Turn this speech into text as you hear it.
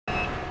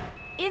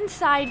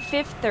Inside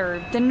Fifth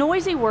Third, the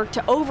noisy work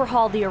to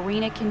overhaul the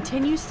arena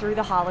continues through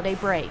the holiday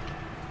break.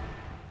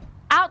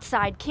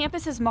 Outside,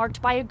 campus is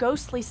marked by a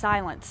ghostly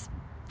silence.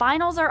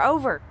 Finals are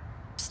over,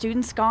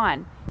 students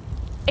gone.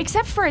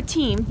 Except for a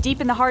team deep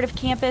in the heart of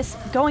campus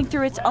going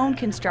through its own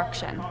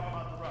construction.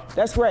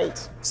 That's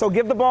great. So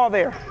give the ball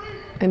there.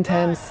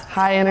 Intense,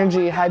 high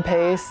energy, high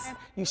pace.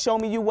 You show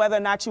me whether or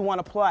not you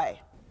want to play.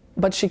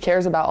 But she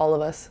cares about all of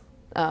us,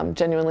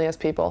 genuinely as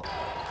people.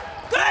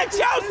 Good,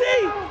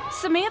 Chelsea!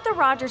 Samantha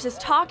Rogers is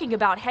talking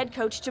about head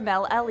coach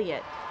Jemelle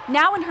Elliott.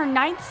 Now in her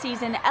 9th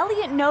season,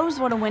 Elliott knows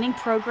what a winning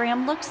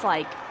program looks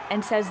like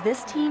and says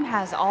this team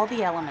has all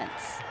the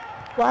elements.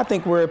 Well, I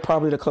think we're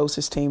probably the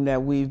closest team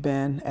that we've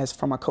been as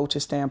from a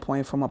coach's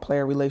standpoint, from a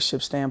player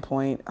relationship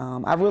standpoint.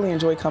 I really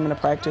enjoy coming to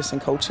practice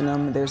and coaching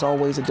them. There's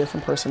always a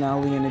different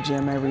personality in the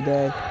gym every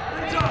day.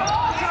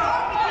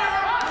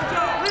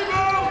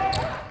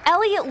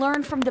 Elliott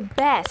learned from the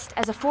best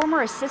as a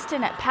former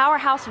assistant at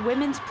powerhouse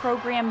women's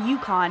program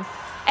UConn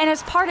and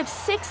as part of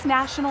 6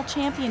 national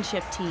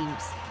championship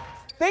teams.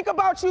 Think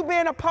about you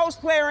being a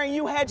post player and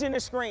you hedging the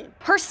screen.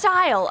 Her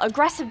style,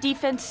 aggressive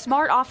defense,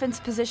 smart offense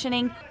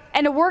positioning,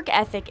 and a work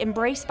ethic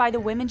embraced by the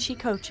women she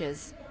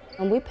coaches.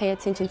 We pay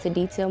attention to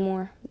detail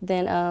more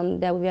than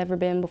that we've ever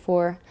been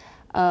before.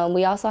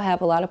 We also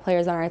have a lot of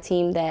players on our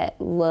team that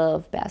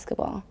love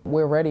basketball.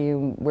 We're ready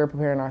and we're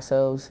preparing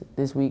ourselves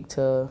this week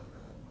to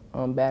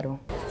battle.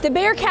 The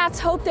Bearcats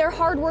hope their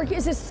hard work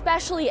is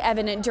especially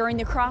evident during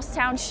the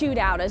crosstown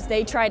shootout as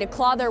they try to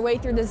claw their way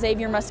through the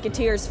Xavier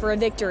Musketeers for a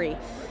victory.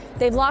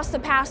 They've lost the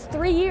past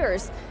 3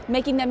 years,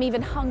 making them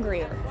even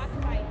hungrier.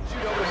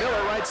 Shoot over to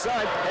Miller, right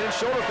side, and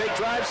shoulder fake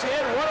drives in,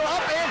 runner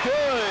up and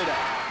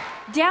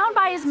good. Down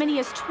by as many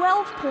as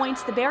 12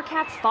 points, the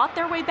Bearcats fought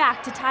their way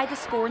back to tie the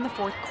score in the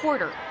 4th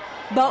quarter.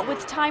 But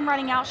with time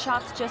running out,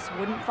 shots just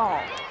wouldn't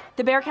fall.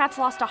 The Bearcats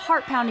lost a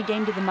heart-pounding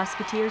game to the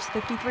Musketeers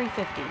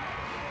 53-50.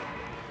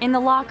 In the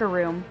locker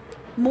room,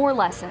 more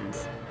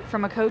lessons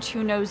from a coach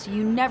who knows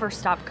you never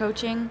stop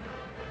coaching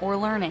or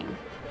learning.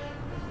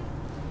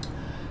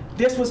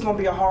 This was going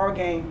to be a hard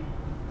game.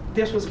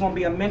 This was going to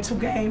be a mental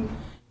game.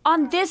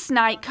 On this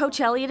night,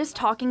 Coach Elliott is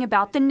talking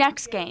about the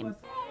next game.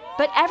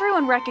 But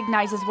everyone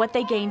recognizes what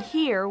they gained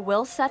here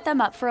will set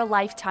them up for a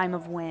lifetime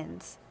of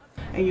wins.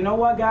 And you know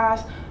what,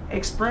 guys?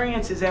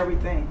 Experience is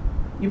everything.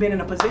 You've been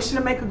in a position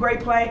to make a great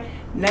play.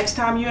 Next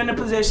time you're in a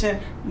position,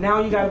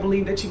 now you got to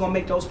believe that you're going to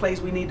make those plays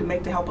we need to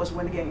make to help us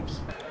win the games.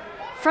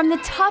 From the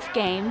tough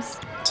games.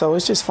 So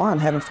it's just fun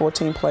having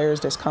 14 players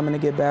that's coming to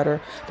get better,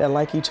 that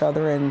like each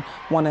other and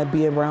want to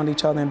be around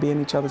each other and be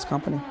in each other's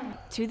company.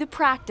 To the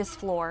practice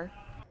floor.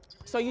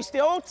 So you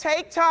still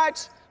take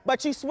touch,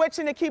 but you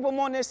switching to keep them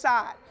on this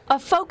side. A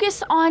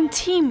focus on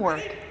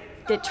teamwork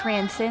that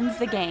transcends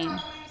the game.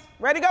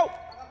 Ready, go.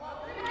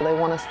 They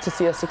want us to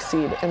see us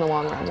succeed in the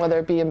long run, whether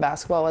it be in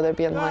basketball, whether it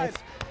be in life.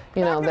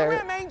 You know,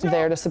 they're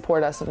there to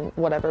support us in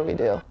whatever we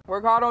do.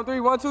 Work hard on 3,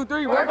 1, 2,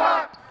 3, work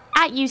hard!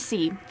 At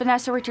UC,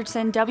 Vanessa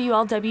Richardson,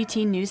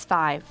 WLWT News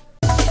 5.